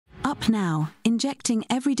Now, Injecting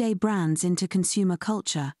Everyday Brands into Consumer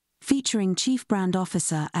Culture, featuring Chief Brand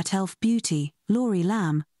Officer at e.l.f. Beauty, Laurie,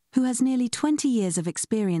 who has nearly 20 years of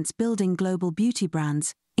experience building global beauty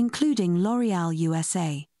brands, including L'Oreal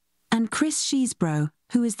USA, and Chesebro,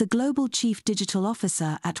 who is the Global Chief Digital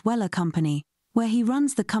Officer at Wella Company, where he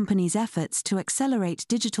runs the company's efforts to accelerate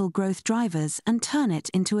digital growth drivers and turn it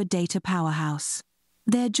into a data powerhouse.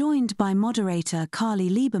 They're joined by Moderator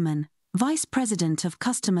Lieberman, Vice President of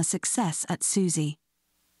Customer Success at Suzy.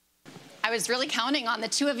 I was really counting on the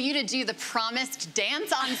two of you to do the promised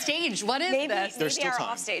dance on stage. What is this? Maybe our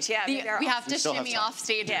off stage, yeah. We have to shimmy off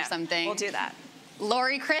stage or something. We'll do that.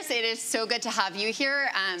 Laurie, Chris, it is so good to have you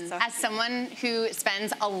here. As someone who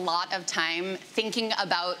spends a lot of time thinking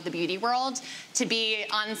about the beauty world, to be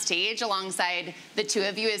on stage alongside the two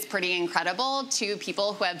of you is pretty incredible. Two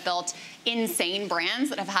people who have built insane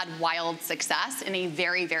brands that have had wild success in a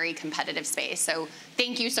very, very competitive space. So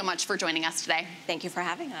thank you so much for joining us today. Thank you for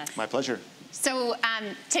having us. My pleasure. So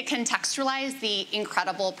to contextualize the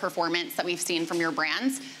incredible performance that we've seen from your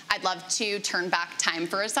brands, I'd love to turn back time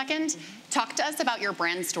for a second. Talk to us about your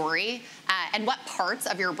brand story and what parts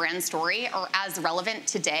of your brand story are as relevant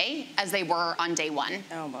today as they were on day one.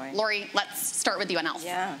 Oh boy. Laurie, let's start with you and e.l.f.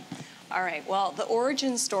 Yeah. All right, well, the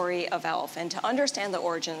origin story of e.l.f., and to understand the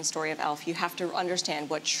origin story of e.l.f., you have to understand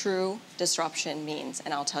what true disruption means,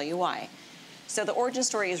 and I'll tell you why. So the origin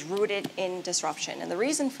story is rooted in disruption, and the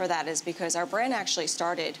reason for that is because our brand actually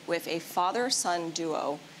started with a father-son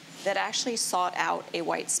duo that actually sought out a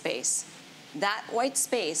white space. That white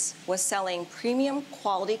space was selling premium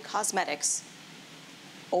quality cosmetics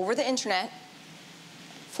over the internet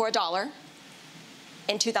for $1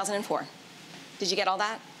 in 2004. Did you get all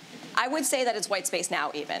that? I would say that it's white space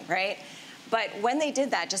now even, right? But when they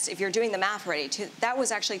did that, just if you're doing the math already, that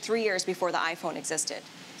was actually 3 years before the iPhone existed.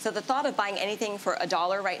 So the thought of buying anything for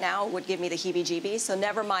 $1 right now would give me the heebie-jeebies, so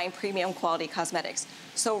never mind premium quality cosmetics.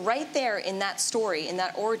 So right there in that story, in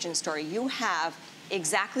that origin story, you have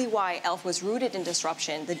exactly why e.l.f. was rooted in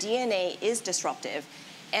disruption. The DNA is disruptive.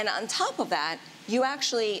 And on top of that, you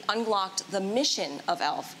actually unlocked the mission of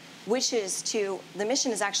e.l.f., which is the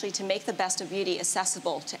mission is actually to make the best of beauty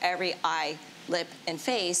accessible to every eye, lip, and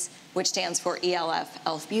face, which stands for e.l.f.,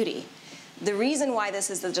 e.l.f. Beauty. The reason why this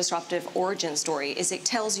is the disruptive origin story is it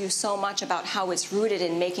tells you so much about how it's rooted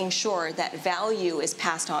in making sure that value is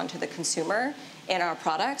passed on to the consumer in our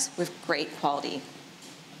products with great quality.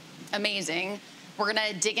 Amazing. We're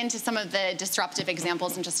going to dig into some of the disruptive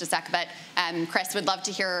examples in just a sec, but Chris, would love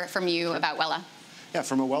to hear from you about Wella. Yeah,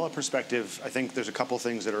 from a Wella perspective, I think there's a couple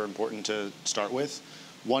things that are important to start with.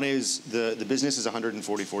 One is the business is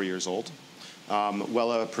 144 years old.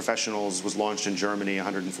 Wella Professionals was launched in Germany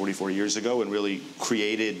 144 years ago and really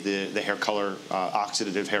created the hair color,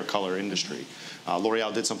 oxidative hair color industry.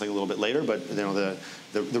 L'Oreal did something a little bit later, but you know,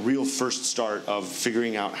 the real first start of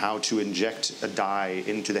figuring out how to inject a dye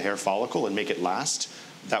into the hair follicle and make it last,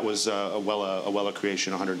 that was a Wella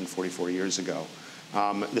creation 144 years ago.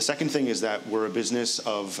 The second thing is that we're a business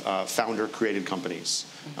of founder-created companies,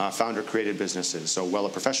 founder-created businesses. So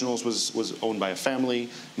Wella Professionals was owned by a family.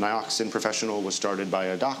 Nioxin Professional was started by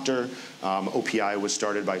a doctor. OPI was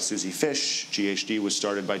started by Suzy Fish. GHD was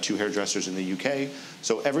started by two hairdressers in the UK.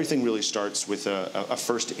 So everything really starts with a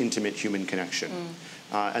first intimate human connection.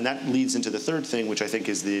 And that leads into the third thing, which I think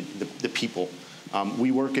is the people.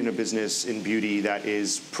 We work in a business in beauty that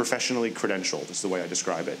is professionally credentialed, is the way I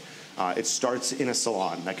describe it. It starts in a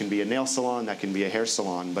salon. That can be a nail salon, that can be a hair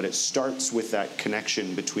salon, but it starts with that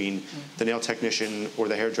connection between the nail technician or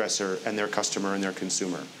the hairdresser and their customer and their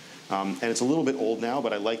consumer. And it's a little bit old now,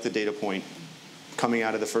 but I like the data point coming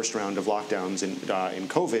out of the first round of lockdowns in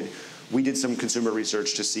COVID. We did some consumer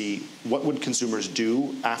research to see what would consumers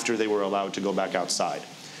do after they were allowed to go back outside.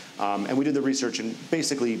 And we did the research in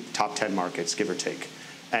basically top 10 markets, give or take.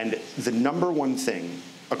 And the number one thing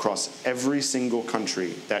across every single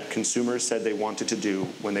country that consumers said they wanted to do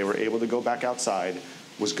when they were able to go back outside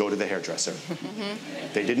was go to the hairdresser.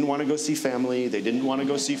 They didn't want to go see family, they didn't want to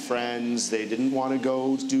go see friends, they didn't want to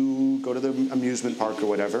go to the amusement park or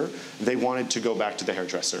whatever. They wanted to go back to the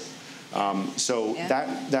hairdresser.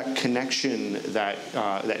 That connection that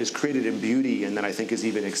is created in beauty and that I think is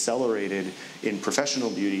even accelerated in professional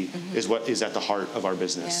beauty is what is at the heart of our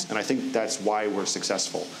business. And I think that's why we're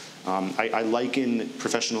successful. I liken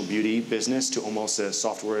professional beauty business to almost a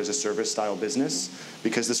software as a service style business,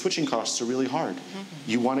 because the switching costs are really hard.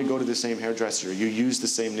 You want to go to the same hairdresser, you use the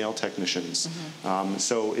same nail technicians.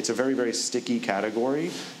 So it's a very, very sticky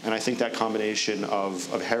category, and I think that combination of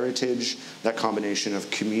heritage, that combination of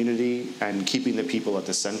community, and keeping the people at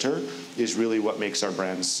the center is really what makes our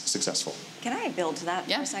brands successful. Can I build to that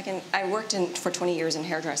for a second? I worked for 20 years in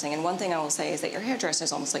hairdressing, and one thing I will say is that your hairdresser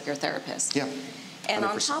is almost like your therapist. Yeah. And 100%.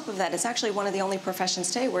 On top of that, it's actually one of the only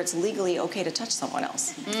professions today where it's legally okay to touch someone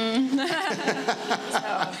else. I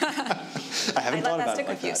haven't thought about it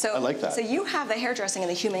like that. So, I like that. So you have the hairdressing and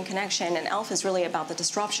the human connection, and e.l.f. is really about the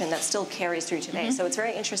disruption that still carries through today. So it's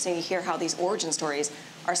very interesting to hear how these origin stories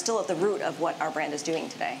are still at the root of what our brand is doing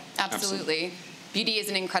today. Absolutely. Beauty is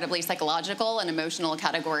an incredibly psychological and emotional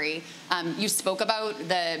category. You spoke about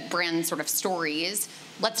the brand sort of stories.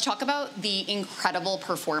 Let's talk about the incredible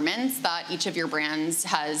performance that each of your brands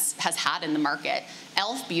has had in the market.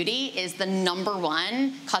 e.l.f. Beauty is the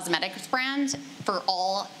 #1 cosmetics brand for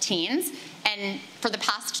all teens. And for the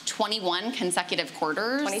past 21 consecutive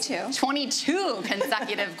quarters, 22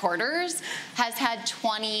 consecutive quarters, has had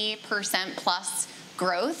 20% plus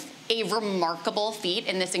growth, a remarkable feat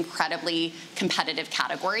in this incredibly competitive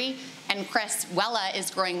category. And Chris, Wella is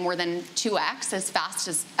growing more than 2x as fast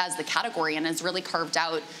as the category, and has really carved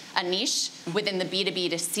out a niche within the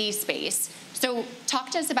B2B2C space. So talk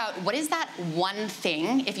to us about what is that one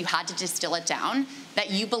thing, if you had to distill it down, that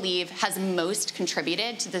you believe has most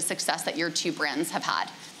contributed to the success that your two brands have had?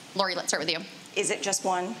 Laurie, let's start with you. Is it just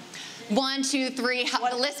one? 1, 2, 3,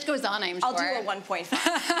 the list goes on, I'm sure. I'll do a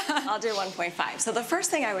 1.5. I'll do 1.5. So the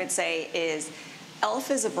first thing I would say is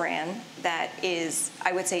e.l.f. is a brand that is,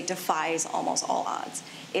 I would say, defies almost all odds.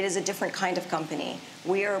 It is a different kind of company.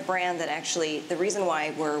 We are a brand that actually, the reason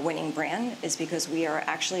why we're a winning brand is because we are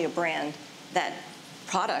actually a brand that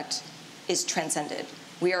product is transcended.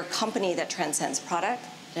 We are a company that transcends product,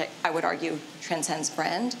 that I would argue transcends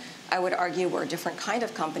brand. I would argue we're a different kind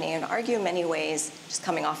of company, and argue in many ways, just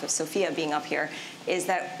coming off of Sophia being up here, is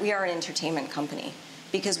that we are an entertainment company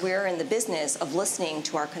because we're in the business of listening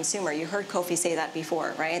to our consumer. You heard Kofi say that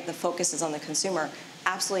before, right? The focus is on the consumer.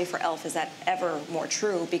 Absolutely, for e.l.f. is that ever more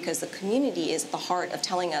true, because the community is at the heart of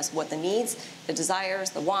telling us what the needs, the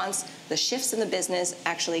desires, the wants, the shifts in the business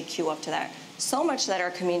actually cue up to that. So much that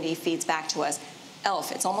our community feeds back to us.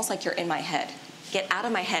 e.l.f., it's almost like you're in my head. Get out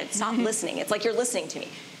of my head, stop listening. It's like you're listening to me.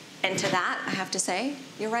 And to that, I have to say,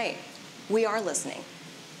 you're right. We are listening.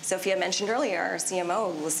 Sophia mentioned earlier, our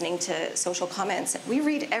CMO, listening to social comments. We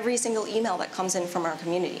read every single email that comes in from our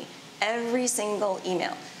community. Every single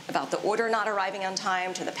email, about the order not arriving on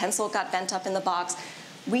time, to the pencil got bent up in the box.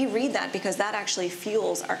 We read that because that actually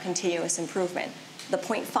fuels our continuous improvement. The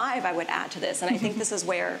 0.5 I would add to this, and I think this is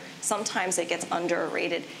where sometimes it gets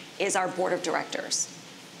underrated, is our board of directors.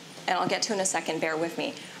 And I'll get to in a second, bear with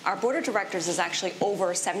me. Our board of directors is actually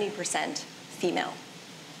over 70% female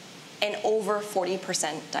and over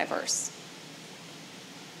 40% diverse.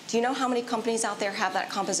 Do you know how many companies out there have that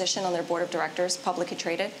composition on their board of directors, publicly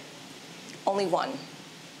traded? Only one,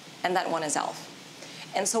 and that one is e.l.f.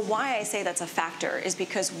 And so why I say that's a factor is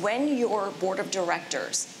because when your board of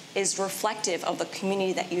directors is reflective of the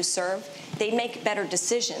community that you serve, they make better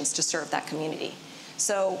decisions to serve that community.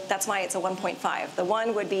 So that's why it's a 1.5. The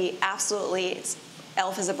one would be absolutely,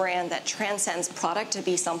 e.l.f. is a brand that transcends product to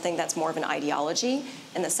be something that's more of an ideology.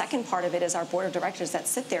 And the second part of it is our board of directors that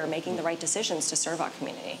sit there making the right decisions to serve our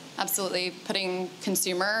community. Absolutely, putting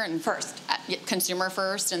consumer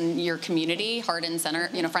first and your community front and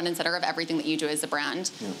center of everything that you do as a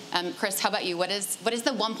brand. Yeah. Chris, how about you? What is the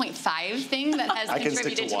 1.5 thing that has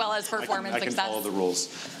contributed to Wella's performance success? I can follow the rules.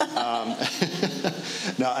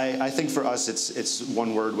 No, I think for us it's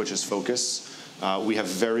one word, which is focus. We have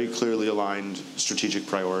very clearly aligned strategic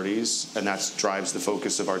priorities, and that drives the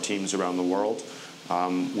focus of our teams around the world.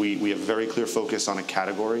 We have very clear focus on a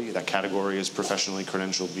category. That category is professionally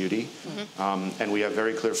credentialed beauty. And we have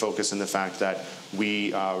very clear focus in the fact that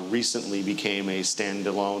we recently became a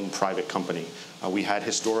standalone private company. We had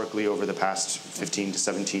historically, over the past 15 to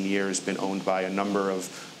 17 years, been owned by a number of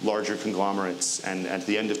larger conglomerates. And at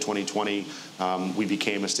the end of 2020, we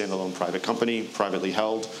became a standalone private company, privately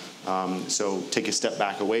held. So take a step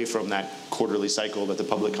back away from that quarterly cycle that the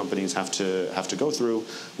public companies have to go through.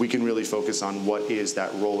 We can really focus on what is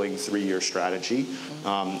that rolling 3-year strategy,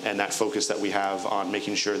 and that focus that we have on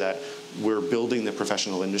making sure that we're building the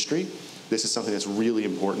professional industry. This is something that's really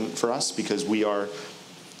important for us because we are,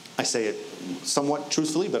 I say it somewhat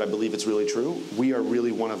truthfully, but I believe it's really true. We are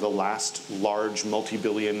really one of the last large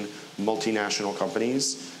multi-billion, multinational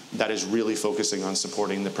companies that is really focusing on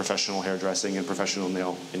supporting the professional hairdressing and professional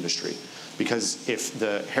nail industry. Because if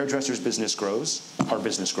the hairdresser's business grows, our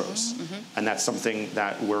business grows. And that's something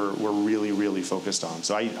that we're really, really focused on.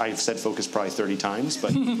 So I've said focus probably 30 times,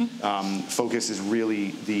 but focus is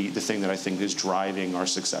really the thing that I think is driving our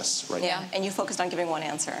success right now. Yeah, and you focused on giving one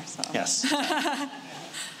answer. So. Yes.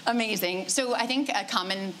 Amazing. So I think a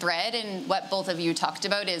common thread in what both of you talked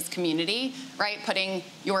about is community, right? Putting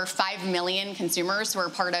your 5 million consumers who are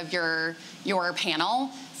part of your panel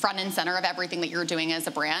front and center of everything that you're doing as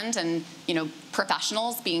a brand, and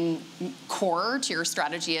professionals being core to your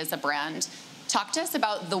strategy as a brand. Talk to us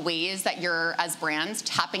about the ways that you're, as brands,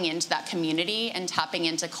 tapping into that community and tapping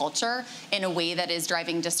into culture in a way that is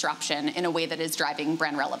driving disruption, in a way that is driving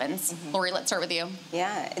brand relevance. Laurie, let's start with you.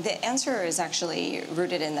 Yeah, the answer is actually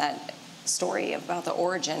rooted in that story about the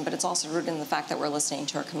origin, but it's also rooted in the fact that we're listening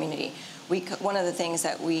to our community. One of the things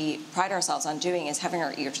that we pride ourselves on doing is having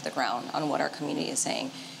our ear to the ground on what our community is saying.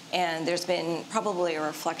 And there's been probably a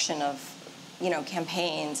reflection of,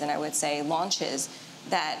 campaigns and I would say launches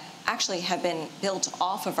that actually have been built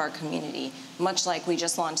off of our community, much like we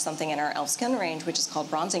just launched something in our e.l.f. skin range, which is called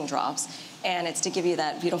Bronzing Drops. And it's to give you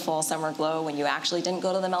that beautiful summer glow when you actually didn't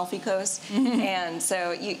go to the Amalfi Coast. And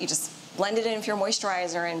so you just blend it in with your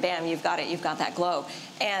moisturizer and bam, you've got it, you've got that glow.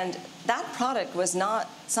 And that product was not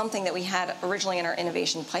something that we had originally in our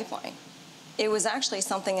innovation pipeline. It was actually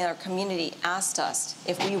something that our community asked us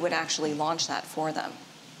if we would actually launch that for them.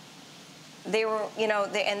 They were,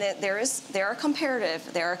 there are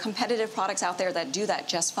competitive products out there that do that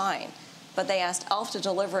just fine, but they asked e.l.f. to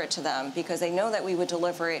deliver it to them because they know that we would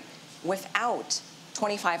deliver it without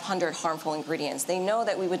 2,500 harmful ingredients. They know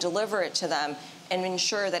that we would deliver it to them and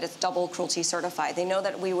ensure that it's double cruelty certified. They know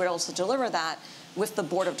that we would also deliver that with the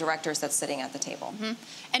board of directors that's sitting at the table.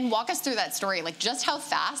 And walk us through that story. Like, just how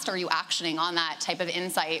fast are you actioning on that type of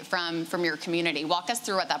insight from your community? Walk us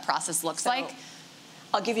through what that process looks like.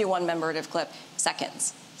 I'll give you one memorative clip.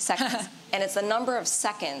 Seconds. And it's the number of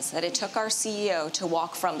seconds that it took our CEO to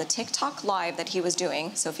walk from the TikTok live that he was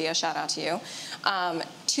doing, Sophia, shout out to you,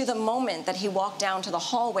 to the moment that he walked down to the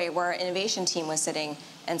hallway where our innovation team was sitting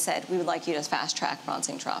and said, we would like you to fast track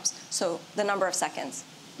Bronzing Drops. So the number of seconds.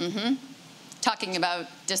 Talking about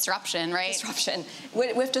disruption, right? Disruption.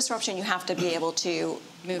 With disruption, you have to be able to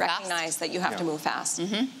recognize that you have to move fast.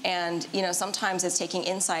 And sometimes it's taking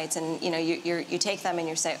insights, and you take them and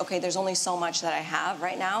you say, okay, there's only so much that I have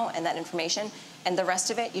right now, and that information, and the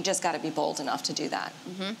rest of it, you just got to be bold enough to do that.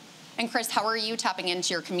 And Chris, how are you tapping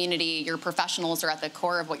into your community? Your professionals are at the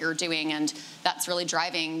core of what you're doing, and that's really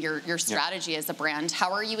driving your strategy as a brand.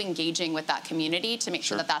 How are you engaging with that community to make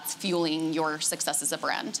sure that that's fueling your success as a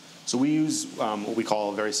brand? So we use what we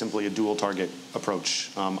call very simply a dual target approach.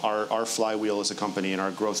 Our flywheel as a company and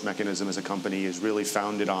our growth mechanism as a company is really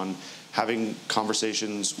founded on having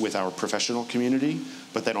conversations with our professional community,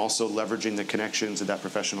 but then also leveraging the connections that that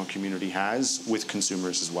professional community has with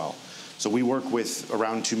consumers as well. So we work with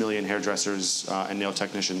around 2 million hairdressers and nail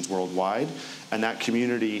technicians worldwide, and that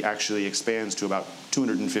community actually expands to about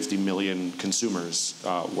 250 million consumers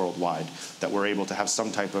worldwide that we're able to have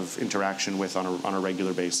some type of interaction with on a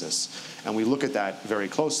regular basis. And we look at that very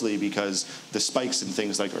closely because the spikes in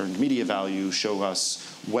things like earned media value show us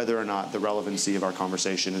whether or not the relevancy of our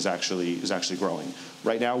conversation is actually growing.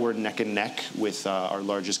 Right now, we're neck and neck with our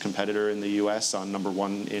largest competitor in the US on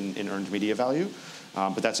 #1 in earned media value.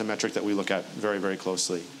 But that's a metric that we look at very, very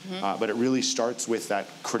closely. But it really starts with that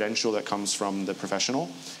credential that comes from the professional.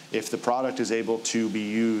 If the product is able to be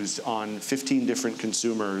used on 15 different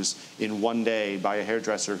consumers in one day by a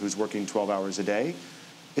hairdresser who's working 12 hours a day,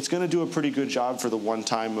 it's going to do a pretty good job for the one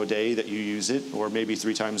time a day that you use it, or maybe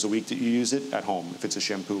 3 times a week that you use it at home, if it's a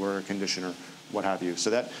shampoo or a conditioner, what have you. So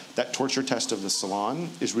that torture test of the salon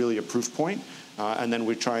is really a proof point. And then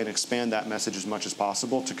we try and expand that message as much as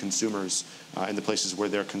possible to consumers in the places where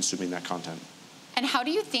they're consuming that content. And how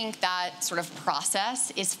do you think that sort of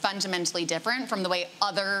process is fundamentally different from the way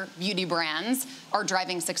other beauty brands are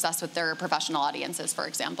driving success with their professional audiences, for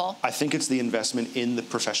example? I think it's the investment in the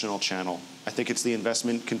professional channel. I think it's the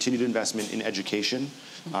continued investment in education,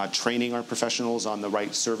 training our professionals on the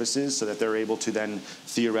right services so that they're able to then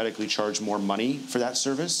theoretically charge more money for that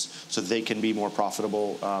service so they can be more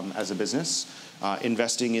profitable as a business.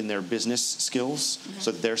 investing in their business skills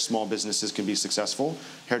so that their small businesses can be successful.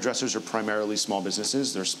 Hairdressers are primarily small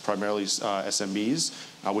businesses. They're primarily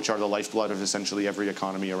SMBs, which are the lifeblood of essentially every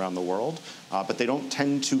economy around the world. But they don't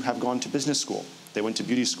tend to have gone to business school. They went to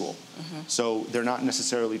beauty school. So they're not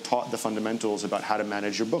necessarily taught the fundamentals about how to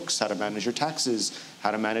manage your books, how to manage your taxes,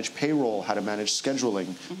 how to manage payroll, how to manage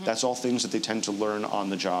scheduling. That's all things that they tend to learn on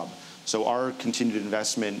the job. So our continued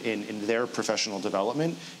investment in their professional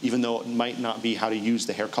development, even though it might not be how to use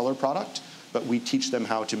the hair color product, but we teach them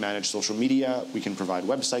how to manage social media. We can provide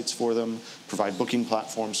websites for them, provide booking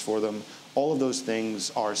platforms for them. All of those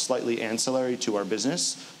things are slightly ancillary to our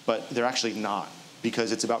business, but they're actually not,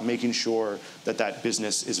 because it's about making sure that that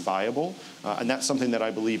business is viable. And that's something that I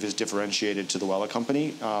believe is differentiated to the Wella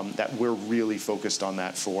Company, that we're really focused on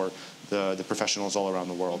that for the professionals all around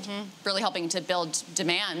the world. Really helping to build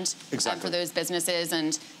demand for those businesses,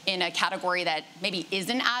 and in a category that maybe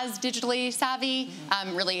isn't as digitally savvy,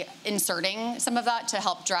 really inserting some of that to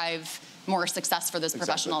help drive more success for those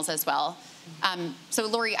professionals as well. So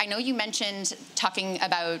Laurie, I know you mentioned talking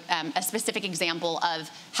about a specific example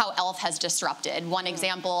of how e.l.f. has disrupted. One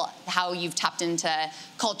example, how you've tapped into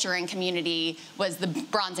culture and community, was the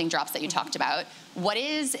bronzing drops that you talked about. What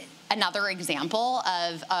is another example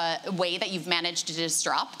of a way that you've managed to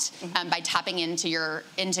disrupt by tapping into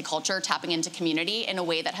culture, tapping into community in a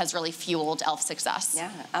way that has really fueled e.l.f. success?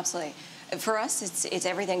 Yeah, absolutely. For us, it's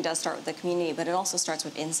everything does start with the community, but it also starts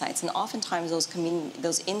with insights. And oftentimes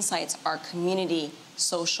those insights are community,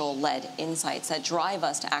 social-led insights that drive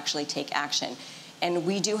us to actually take action. And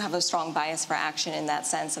we do have a strong bias for action in that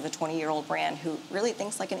sense of a 20-year-old brand who really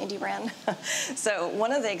thinks like an indie brand. So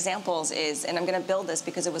one of the examples is, and I'm going to build this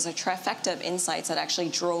because it was a trifecta of insights that actually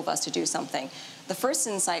drove us to do something. The first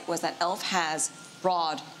insight was that e.l.f. has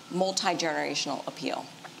broad, multi-generational appeal.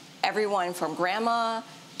 Everyone from grandma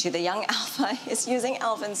to the young alpha is using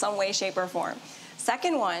e.l.f. in some way, shape, or form.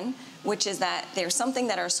 Second one, which is that there's something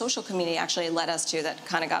that our social community actually led us to that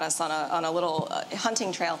kind of got us on a little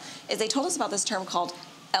hunting trail, is they told us about this term called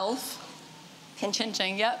e.l.f.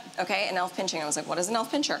 pinching. Yep. Okay, an e.l.f. pinching. I was like, what is an e.l.f.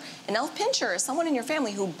 pincher? An e.l.f. pincher is someone in your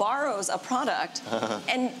family who borrows a product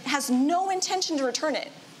and has no intention to return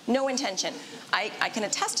it. No intention. I can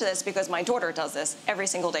attest to this because my daughter does this every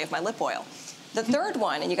single day with my lip oil. The third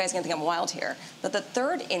one, and you guys are going to think I'm wild here, but the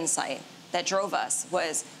third insight that drove us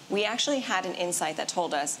was we actually had an insight that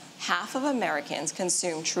told us half of Americans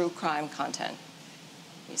consume true crime content.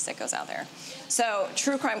 These sickos out there. So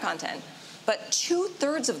true crime content. But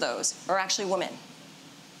 2/3 of those are actually women.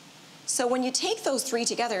 So when you take those three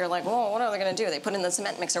together, you're like, well, what are they going to do? They put in the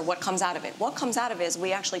cement mixer. What comes out of it? What comes out of it is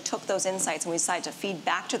we actually took those insights and we decided to feed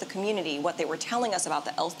back to the community what they were telling us about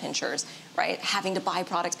the e.l.f. pinchers, right? Having to buy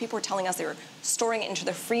products. People were telling us they were storing it into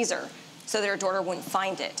their freezer so their daughter wouldn't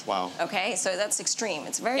find it. Wow. Okay, so that's extreme.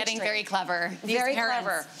 It's very Getting extreme. very clever. Very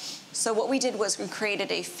clever. So what we did was we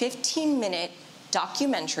created a 15-minute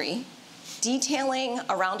documentary detailing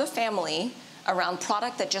around a family, around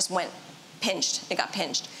product that just went pinched. It got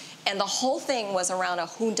pinched. And the whole thing was around a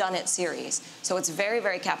whodunit series. So it's very,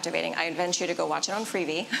 very captivating. I invite you to go watch it on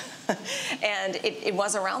Freevee. And it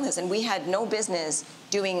was around this. And we had no business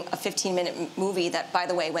doing a 15-minute movie that, by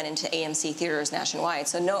the way, went into AMC theaters nationwide.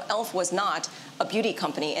 So no, e.l.f. was not a beauty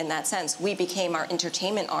company in that sense. We became our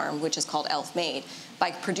entertainment arm, which is called e.l.f. Made,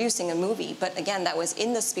 by producing a movie. But again, that was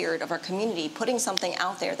in the spirit of our community, putting something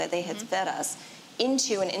out there that they had fed us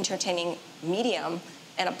into an entertaining medium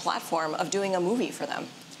and a platform of doing a movie for them.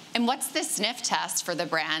 And what's the sniff test for the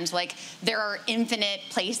brand? Like, there are infinite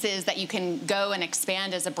places that you can go and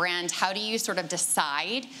expand as a brand. How do you sort of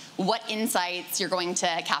decide what insights you're going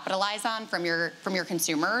to capitalize on from your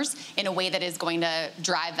consumers in a way that is going to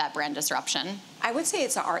drive that brand disruption? I would say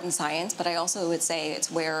it's an art and science, but I also would say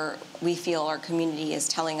it's where we feel our community is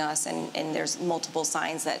telling us, and there's multiple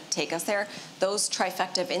signs that take us there. Those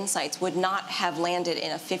trifecta of insights would not have landed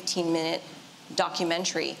in a 15-minute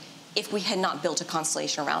documentary if we had not built a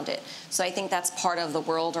constellation around it. So I think that's part of the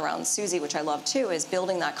world around Suzy, which I love too, is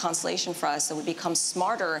building that constellation for us so we become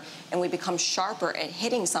smarter and we become sharper at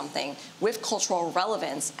hitting something with cultural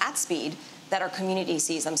relevance at speed that our community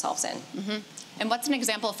sees themselves in. And what's an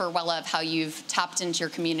example for Wella of how you've tapped into your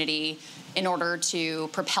community in order to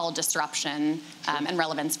propel disruption and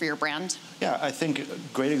relevance for your brand? Yeah, I think a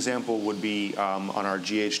great example would be on our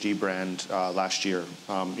GHD brand last year.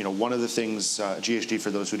 One of the things, GHD,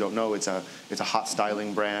 for those who don't know, it's a hot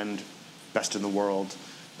styling brand, best in the world.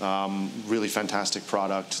 Really fantastic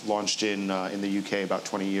product, launched in the UK about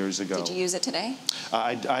 20 years ago. Did you use it today?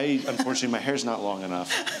 Unfortunately, my hair's not long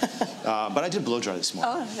enough, but I did blow dry this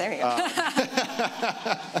morning. Oh, there you go.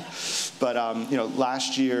 But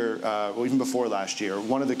last year, well, even before last year,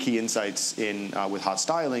 one of the key insights with hot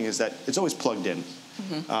styling is that it's always plugged in.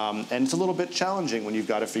 And it's a little bit challenging when you've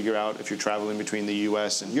got to figure out if you're traveling between the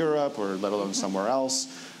US and Europe, or let alone somewhere else.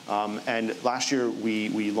 And last year,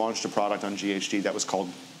 we launched a product on GHD that was called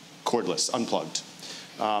Cordless, Unplugged.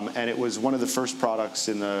 And it was one of the first products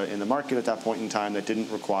in the market at that point in time that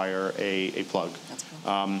didn't require a plug. That's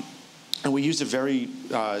cool. And we used a very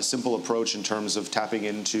simple approach in terms of tapping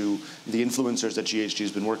into the influencers that GHD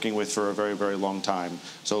has been working with for a very, very long time.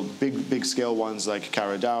 So big scale ones like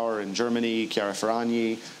Cara Dauer in Germany, Chiara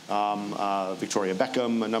Ferragni, Victoria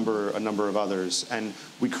Beckham, a number of others. And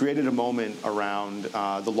we created a moment around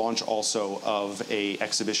the launch also of an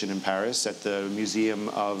exhibition in Paris at the Museum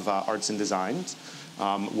of Arts and Design,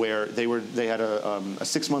 where they had a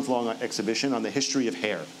 6-month-long exhibition on the history of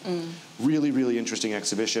hair. Really, really interesting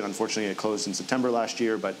exhibition. Unfortunately, it closed in September last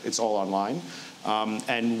year, but it's all online.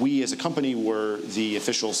 And we, as a company, were the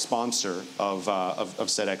official sponsor of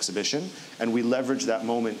said exhibition, and we leveraged that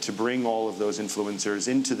moment to bring all of those influencers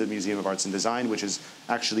into the Museum of Arts and Design, which is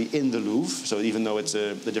actually in the Louvre. So even though it's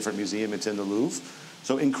a different museum, it's in the Louvre.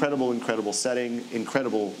 So incredible setting,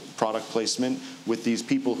 incredible product placement with these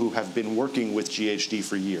people who have been working with GHD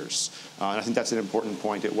for years. And I think that's an important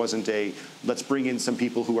point. It wasn't let's bring in some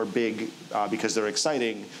people who are big because they're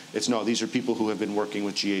exciting. It's no, these are people who have been working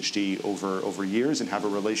with GHD over years and have a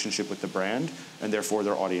relationship with the brand, and therefore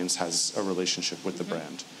their audience has a relationship with the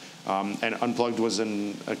brand. And Unplugged was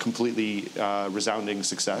a completely resounding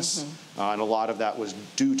success. And a lot of that was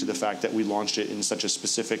due to the fact that we launched it in such a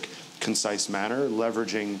specific, concise manner,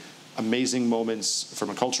 leveraging amazing moments from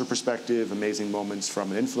a culture perspective, amazing moments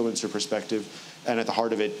from an influencer perspective, and at the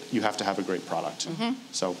heart of it, you have to have a great product.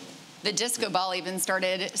 So the disco ball even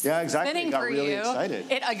started spinning for really you.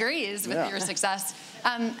 Excited. It agrees with your success.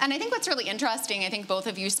 And I think what's really interesting, I think both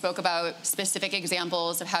of you spoke about specific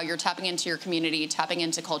examples of how you're tapping into your community, tapping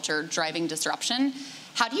into culture, driving disruption.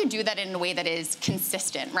 How do you do that in a way that is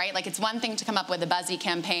consistent, right? Like, it's one thing to come up with a buzzy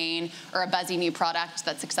campaign or a buzzy new product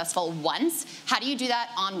that's successful once. How do you do that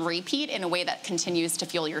on repeat in a way that continues to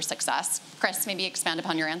fuel your success? Chris, maybe expand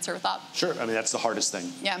upon your answer with that. Sure. I mean, that's the hardest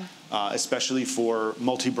thing. Yeah. Especially for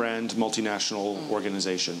multi-brand, multinational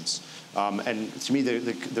organizations. And to me,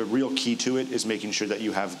 the real key to it is making sure that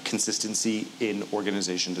you have consistency in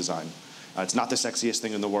organization design. It's not the sexiest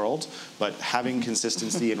thing in the world, but having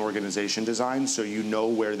consistency in organization design so you know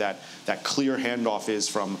where that clear handoff is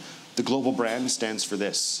from the global brand stands for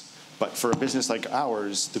this. But for a business like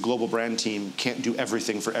ours, the global brand team can't do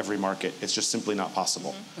everything for every market. It's just simply not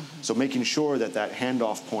possible. So making sure that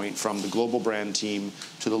handoff point from the global brand team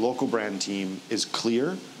to the local brand team is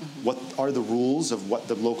clear. What are the rules of what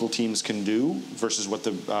the local teams can do versus what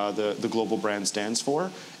the global brand stands for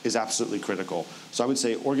is absolutely critical. So I would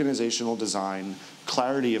say organizational design,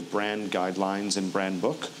 clarity of brand guidelines and brand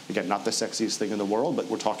book. Again, not the sexiest thing in the world, but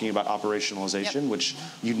we're talking about operationalization, which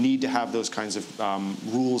you need to have those kinds of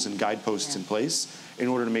rules and guideposts in place in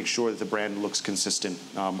order to make sure that the brand looks consistent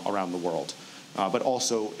around the world. But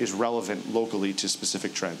also is relevant locally to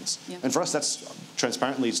specific trends. And for us, that's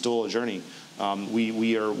transparently still a journey.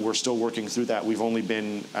 We're still working through that. We've only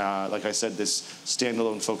been, like I said, this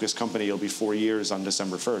standalone focused company. It'll be 4 years on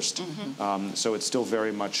December 1st. So it's still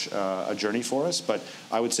very much a journey for us. But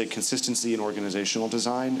I would say consistency in organizational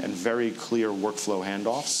design and very clear workflow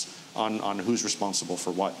handoffs on who's responsible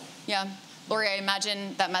for what. Yeah. Laurie, I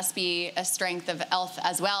imagine that must be a strength of e.l.f.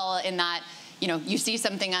 as well, in that you see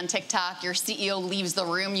something on TikTok, your CEO leaves the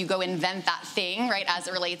room, you go invent that thing, right, as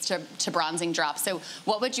it relates to bronzing drops. So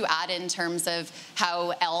what would you add in terms of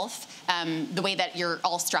how e.l.f., the way that you're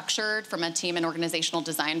all structured from a team and organizational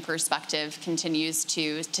design perspective, continues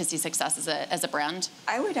to see success as a brand?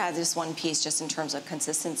 I would add this one piece just in terms of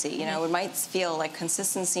consistency. It might feel like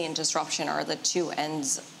consistency and disruption are the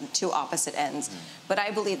two opposite ends, but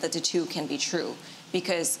I believe that the two can be true.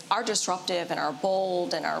 Because our disruptive and our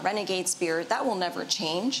bold and our renegade spirit, that will never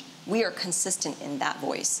change. We are consistent in that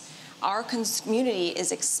voice. Our community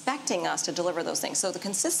is expecting us to deliver those things. So the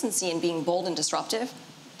consistency in being bold and disruptive,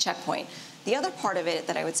 checkpoint. The other part of it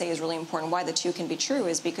that I would say is really important, why the two can be true,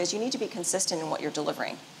 is because you need to be consistent in what you're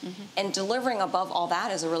delivering. And delivering above all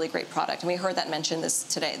that is a really great product. And we heard that mentioned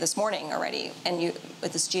this morning already, and you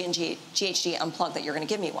with this GHD Unplugged that you're going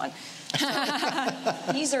to give me one. So,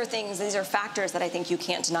 these are factors that I think you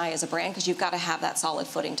can't deny as a brand, because you've got to have that solid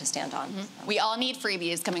footing to stand on. We all need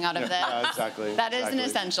freebies coming out of this. Yeah, exactly. That is an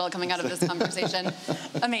essential coming out of this conversation.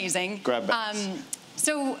 Amazing. Grab bags.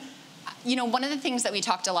 So, you know, one of the things that we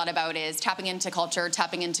talked a lot about is tapping into culture,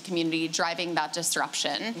 tapping into community, driving that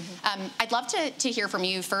disruption. I'd love to hear from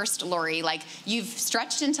you first, Laurie. Like, you've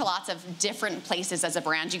stretched into lots of different places as a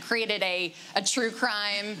brand. You created a true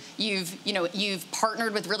crime. You've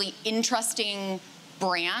partnered with really interesting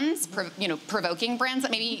brands, provoking brands that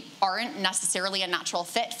maybe aren't necessarily a natural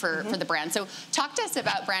fit for the brand. So talk to us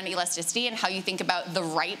about brand elasticity and how you think about the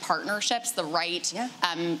right partnerships, the right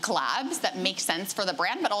collabs that make sense for the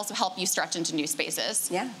brand, but also help you stretch into new spaces.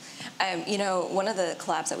 Yeah. You know, one of the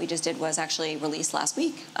collabs that we just did was actually released last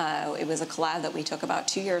week. It was a collab that we took about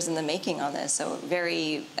 2 years in the making on this. So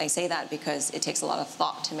I say that because it takes a lot of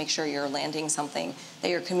thought to make sure you're landing something that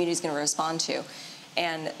your community is going to respond to.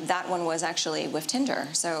 And that one was actually with Tinder.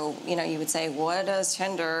 So, you know, you would say, what does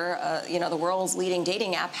Tinder, the world's leading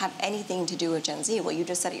dating app, have anything to do with Gen Z? Well, you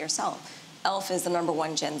just said it yourself. e.l.f. is the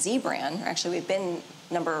 #1 Gen Z brand. Actually, we've been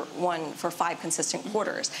 #1 for 5 consistent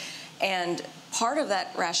quarters. And part of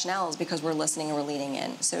that rationale is because we're listening and we're leaning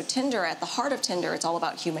in. So Tinder, at the heart of Tinder, it's all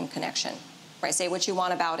about human connection. Right, say what you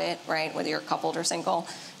want about it, right? Whether you're coupled or single,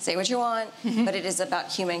 say what you want, but it is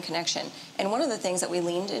about human connection. And one of the things that we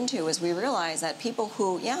leaned into is we realized that people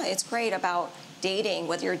who, it's great about dating,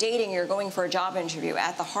 whether you're dating or you're going for a job interview,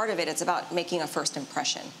 at the heart of it, it's about making a first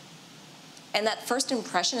impression. And that first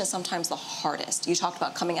impression is sometimes the hardest. You talked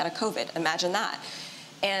about coming out of COVID, imagine that.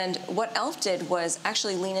 And what e.l.f. did was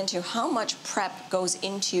actually lean into how much prep goes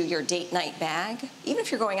into your date night bag. Even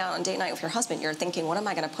if you're going out on date night with your husband, you're thinking, what am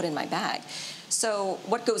I going to put in my bag? So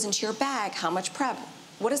what goes into your bag? How much prep?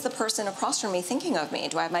 What is the person across from me thinking of me?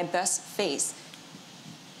 Do I have my best face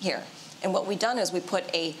here? And what we've done is we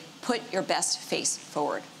put your best face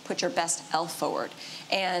forward. Put your best e.l.f. forward.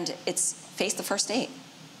 And it's face the first date.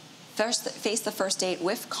 Face the first date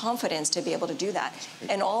with confidence to be able to do that.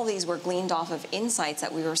 And all these were gleaned off of insights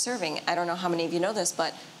that we were serving. I don't know how many of you know this,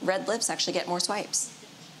 but red lips actually get more swipes.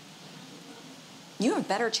 You have a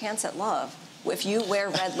better chance at love if you wear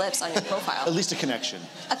red lips on your profile. At least a connection.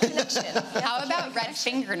 A connection. How about red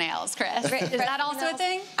fingernails, Chris? Is that also a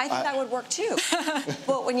thing? I think that would work too.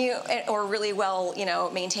 Well, or really well,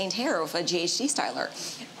 maintained hair with a GHD styler.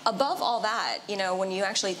 Above all that, when you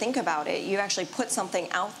actually think about it, you actually put something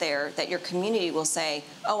out there that your community will say,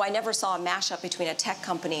 oh, I never saw a mashup between a tech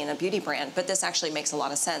company and a beauty brand, but this actually makes a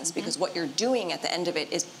lot of sense because what you're doing at the end of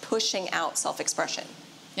it is pushing out self-expression.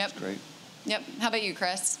 Yep. That's great. Yep. How about you,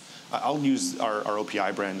 Chris? I'll use our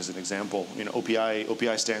OPI brand as an example.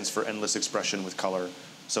 OPI stands for Endless Expression with Color.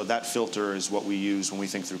 So that filter is what we use when we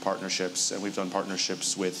think through partnerships, and we've done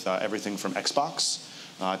partnerships with everything from Xbox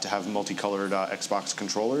to have multicolored Xbox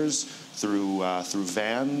controllers through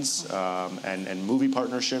Vans and movie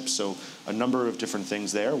partnerships. So a number of different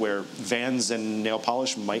things there where Vans and nail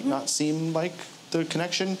polish might not seem like the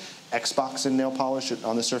connection. Xbox and nail polish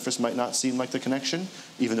on the surface might not seem like the connection,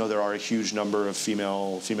 even though there are a huge number of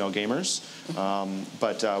female gamers.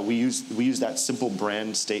 But we use that simple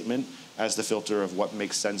brand statement as the filter of what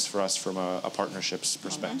makes sense for us from a partnerships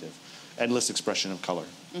perspective. Endless expression of color.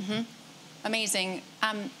 Amazing.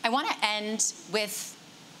 I want to end with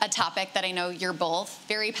a topic that I know you're both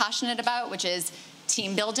very passionate about, which is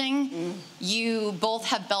team building. You both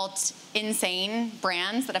have built insane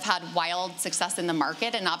brands that have had wild success in the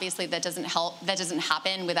market, and obviously that doesn't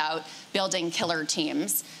happen without building killer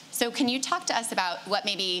teams. So can you talk to us about what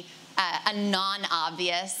maybe a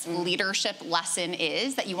non-obvious leadership lesson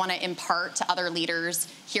is that you want to impart to other leaders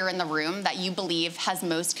here in the room that you believe has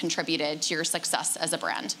most contributed to your success as a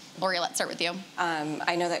brand? Laurie, let's start with you.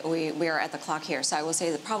 I know that we are at the clock here, so I will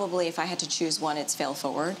say that probably if I had to choose one, it's fail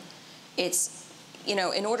forward. It's,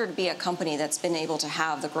 in order to be a company that's been able to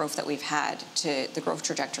have the growth that we've had, to the growth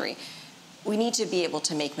trajectory, we need to be able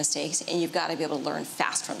to make mistakes, and you've got to be able to learn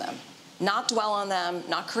fast from them. Not dwell on them,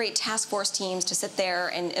 not create task force teams to sit there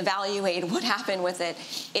and evaluate what happened with it.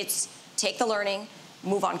 It's take the learning,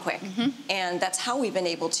 move on quick. And that's how we've been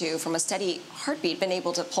able to, from a steady heartbeat, been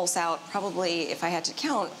able to pulse out probably, if I had to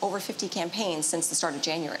count, over 50 campaigns since the start of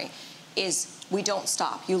January, is we don't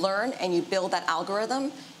stop. You learn and you build that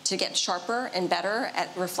algorithm to get sharper and better at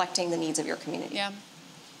reflecting the needs of your community. Yeah.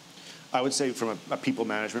 I would say from a people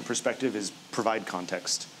management perspective is provide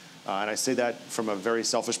context. And I say that from a very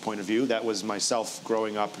selfish point of view. That was myself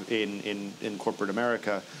growing up in corporate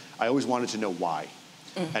America. I always wanted to know why.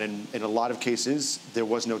 And in a lot of cases, there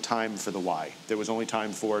was no time for the why. There was only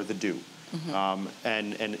time for the do.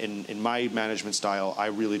 And in my management style, I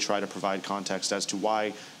really try to provide context as to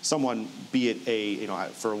why someone, be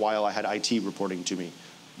it for a while I had IT reporting to me.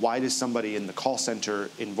 Why does somebody in the call center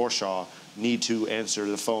in Warsaw need to answer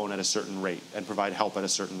the phone at a certain rate and provide help at a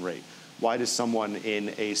certain rate? Why does someone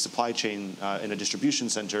in a supply chain, in a distribution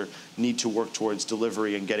center, need to work towards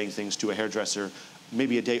delivery and getting things to a hairdresser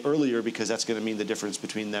maybe a day earlier, because that's going to mean the difference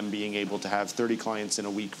between them being able to have 30 clients in a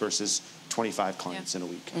week versus 25 clients in a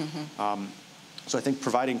week. So I think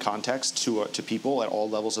providing context to people at all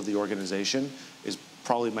levels of the organization is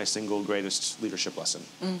probably my single greatest leadership lesson.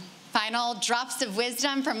 Final drops of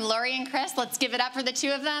wisdom from Laurie and Chris. Let's give it up for the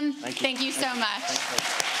two of them. Thank you so much.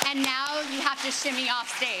 And now you have to shimmy off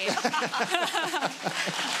stage.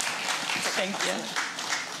 Thank you.